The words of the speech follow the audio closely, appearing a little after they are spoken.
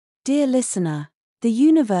Dear listener, the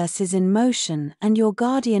universe is in motion and your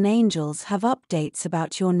guardian angels have updates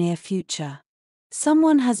about your near future.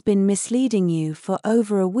 Someone has been misleading you for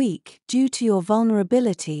over a week due to your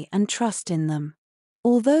vulnerability and trust in them.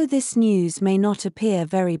 Although this news may not appear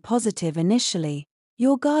very positive initially,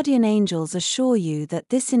 your guardian angels assure you that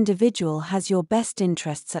this individual has your best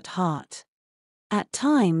interests at heart. At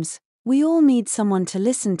times, we all need someone to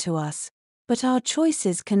listen to us, but our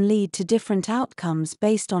choices can lead to different outcomes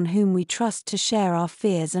based on whom we trust to share our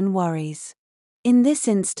fears and worries. In this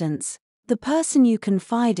instance, the person you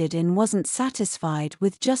confided in wasn't satisfied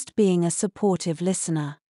with just being a supportive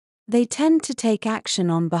listener. They tend to take action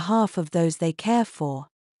on behalf of those they care for,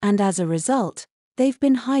 and as a result, they've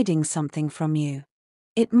been hiding something from you.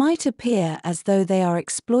 It might appear as though they are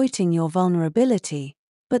exploiting your vulnerability,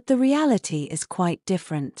 but the reality is quite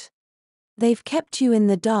different. They've kept you in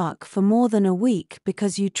the dark for more than a week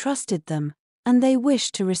because you trusted them, and they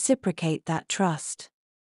wish to reciprocate that trust.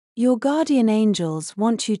 Your guardian angels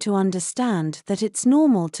want you to understand that it's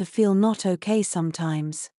normal to feel not okay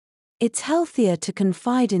sometimes. It's healthier to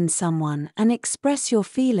confide in someone and express your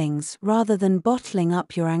feelings rather than bottling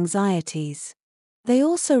up your anxieties. They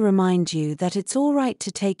also remind you that it's all right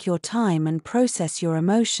to take your time and process your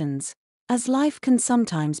emotions, as life can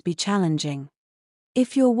sometimes be challenging.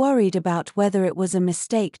 If you're worried about whether it was a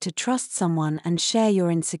mistake to trust someone and share your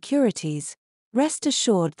insecurities, rest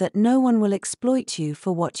assured that no one will exploit you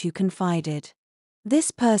for what you confided. This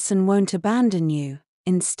person won't abandon you,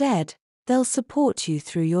 instead, they'll support you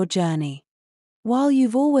through your journey. While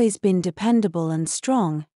you've always been dependable and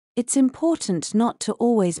strong, it's important not to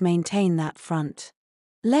always maintain that front.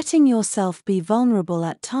 Letting yourself be vulnerable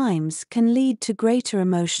at times can lead to greater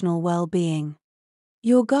emotional well-being.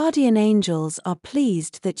 Your guardian angels are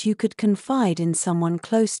pleased that you could confide in someone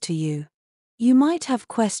close to you. You might have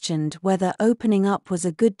questioned whether opening up was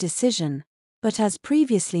a good decision, but as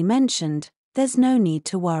previously mentioned, there's no need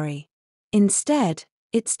to worry. Instead,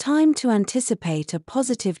 it's time to anticipate a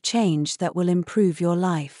positive change that will improve your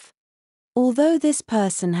life. Although this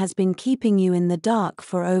person has been keeping you in the dark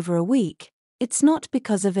for over a week, it's not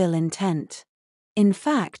because of ill intent. In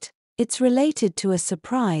fact, it's related to a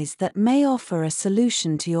surprise that may offer a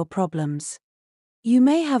solution to your problems. You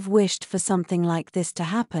may have wished for something like this to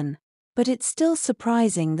happen, but it's still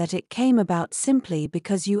surprising that it came about simply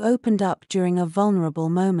because you opened up during a vulnerable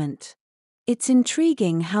moment. It's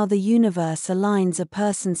intriguing how the universe aligns a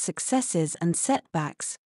person's successes and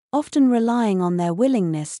setbacks, often relying on their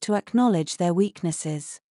willingness to acknowledge their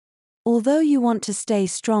weaknesses. Although you want to stay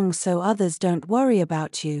strong so others don't worry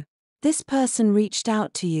about you, this person reached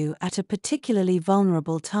out to you at a particularly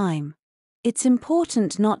vulnerable time. It's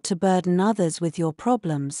important not to burden others with your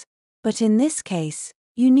problems, but in this case,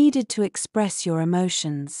 you needed to express your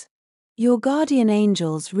emotions. Your guardian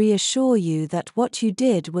angels reassure you that what you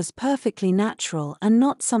did was perfectly natural and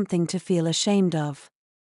not something to feel ashamed of.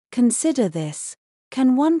 Consider this: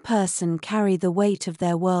 can one person carry the weight of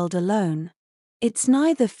their world alone? It's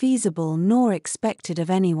neither feasible nor expected of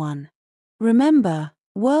anyone. Remember,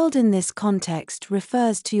 world in this context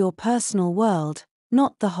refers to your personal world,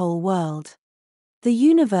 not the whole world. The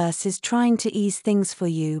universe is trying to ease things for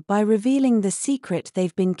you by revealing the secret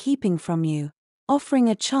they've been keeping from you, offering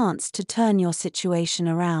a chance to turn your situation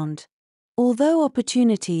around. Although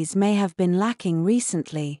opportunities may have been lacking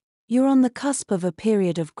recently, you're on the cusp of a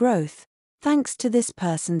period of growth, thanks to this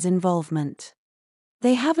person's involvement.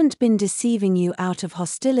 They haven't been deceiving you out of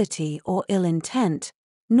hostility or ill intent,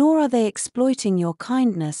 nor are they exploiting your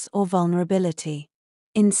kindness or vulnerability.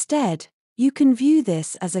 Instead, you can view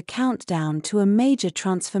this as a countdown to a major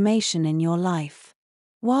transformation in your life.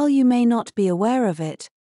 While you may not be aware of it,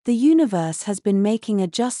 the universe has been making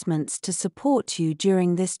adjustments to support you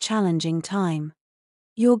during this challenging time.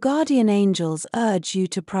 Your guardian angels urge you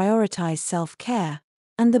to prioritize self-care,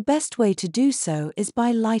 and the best way to do so is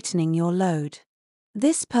by lightening your load.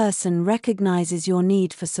 This person recognizes your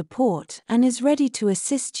need for support and is ready to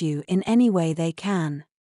assist you in any way they can.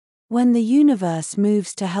 When the universe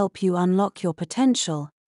moves to help you unlock your potential,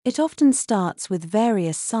 it often starts with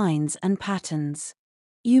various signs and patterns.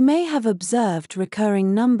 You may have observed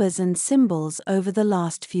recurring numbers and symbols over the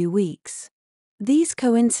last few weeks. These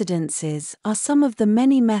coincidences are some of the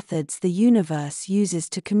many methods the universe uses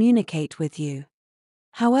to communicate with you.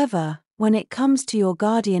 However, when it comes to your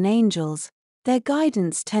guardian angels, their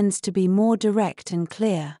guidance tends to be more direct and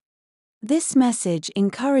clear. This message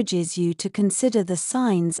encourages you to consider the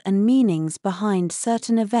signs and meanings behind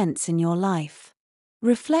certain events in your life.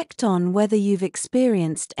 Reflect on whether you've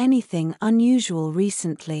experienced anything unusual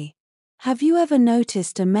recently. Have you ever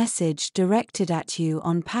noticed a message directed at you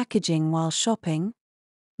on packaging while shopping?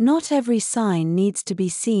 Not every sign needs to be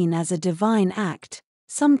seen as a divine act.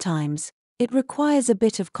 Sometimes, it requires a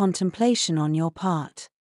bit of contemplation on your part.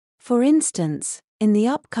 For instance, in the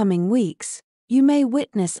upcoming weeks, you may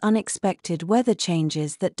witness unexpected weather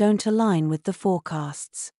changes that don't align with the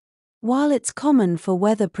forecasts. While it's common for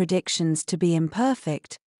weather predictions to be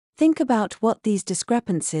imperfect, think about what these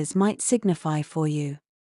discrepancies might signify for you.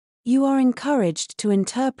 You are encouraged to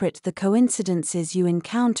interpret the coincidences you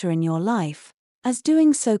encounter in your life, as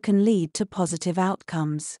doing so can lead to positive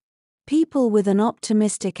outcomes. People with an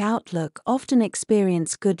optimistic outlook often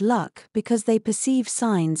experience good luck because they perceive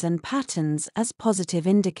signs and patterns as positive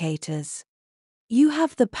indicators. You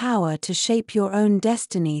have the power to shape your own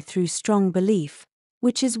destiny through strong belief,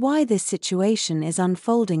 which is why this situation is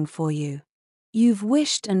unfolding for you. You've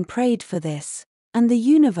wished and prayed for this, and the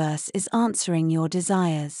universe is answering your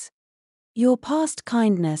desires. Your past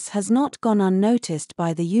kindness has not gone unnoticed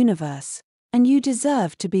by the universe, and you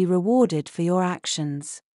deserve to be rewarded for your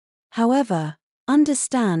actions. However,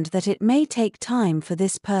 understand that it may take time for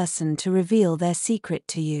this person to reveal their secret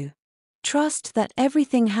to you. Trust that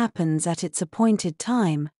everything happens at its appointed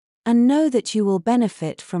time, and know that you will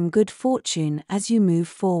benefit from good fortune as you move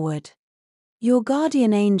forward. Your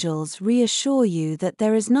guardian angels reassure you that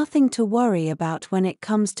there is nothing to worry about when it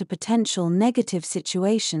comes to potential negative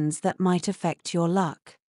situations that might affect your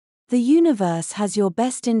luck. The universe has your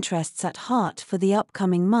best interests at heart for the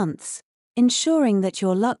upcoming months, ensuring that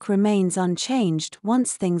your luck remains unchanged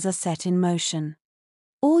once things are set in motion.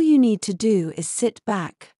 All you need to do is sit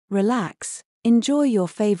back, relax, enjoy your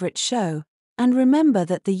favorite show, and remember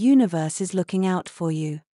that the universe is looking out for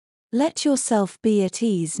you. Let yourself be at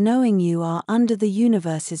ease knowing you are under the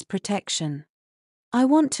universe's protection. I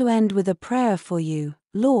want to end with a prayer for you.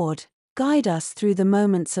 Lord, guide us through the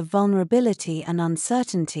moments of vulnerability and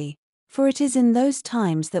uncertainty, for it is in those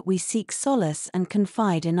times that we seek solace and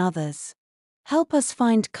confide in others. Help us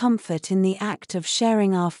find comfort in the act of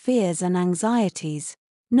sharing our fears and anxieties,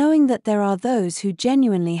 knowing that there are those who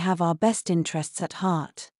genuinely have our best interests at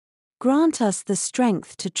heart. Grant us the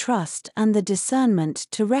strength to trust and the discernment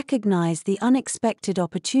to recognize the unexpected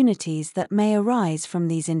opportunities that may arise from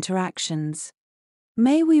these interactions.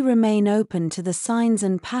 May we remain open to the signs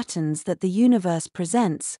and patterns that the universe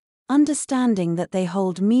presents, understanding that they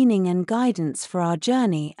hold meaning and guidance for our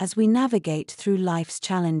journey as we navigate through life's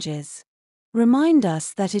challenges. Remind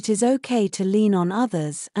us that it is okay to lean on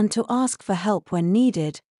others and to ask for help when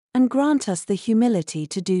needed, and grant us the humility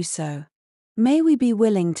to do so. May we be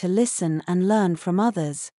willing to listen and learn from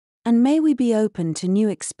others, and may we be open to new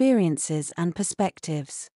experiences and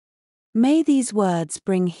perspectives. May these words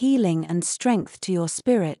bring healing and strength to your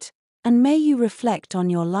spirit, and may you reflect on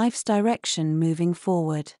your life's direction moving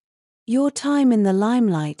forward. Your time in the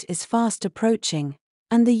limelight is fast approaching,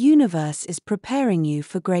 and the universe is preparing you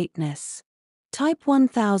for greatness. Type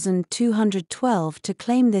 1212 to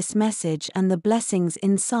claim this message and the blessings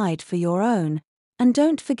inside for your own, and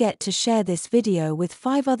don't forget to share this video with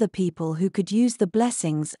 5 other people who could use the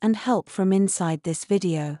blessings and help from inside this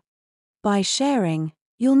video. By sharing,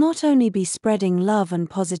 you'll not only be spreading love and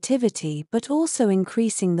positivity but also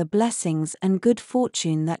increasing the blessings and good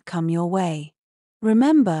fortune that come your way.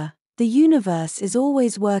 Remember, the universe is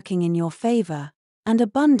always working in your favor, and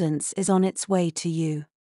abundance is on its way to you.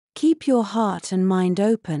 Keep your heart and mind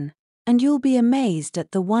open, and you'll be amazed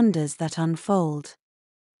at the wonders that unfold.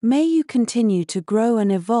 May you continue to grow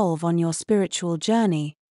and evolve on your spiritual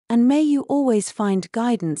journey, and may you always find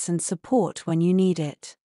guidance and support when you need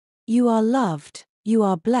it. You are loved, you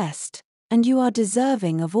are blessed, and you are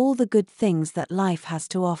deserving of all the good things that life has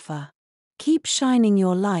to offer. Keep shining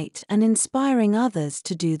your light and inspiring others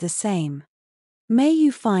to do the same. May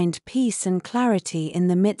you find peace and clarity in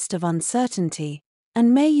the midst of uncertainty,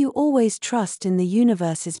 and may you always trust in the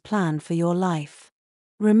universe's plan for your life.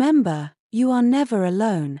 Remember, you are never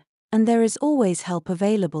alone, and there is always help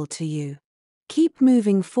available to you. Keep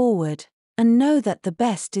moving forward, and know that the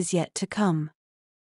best is yet to come.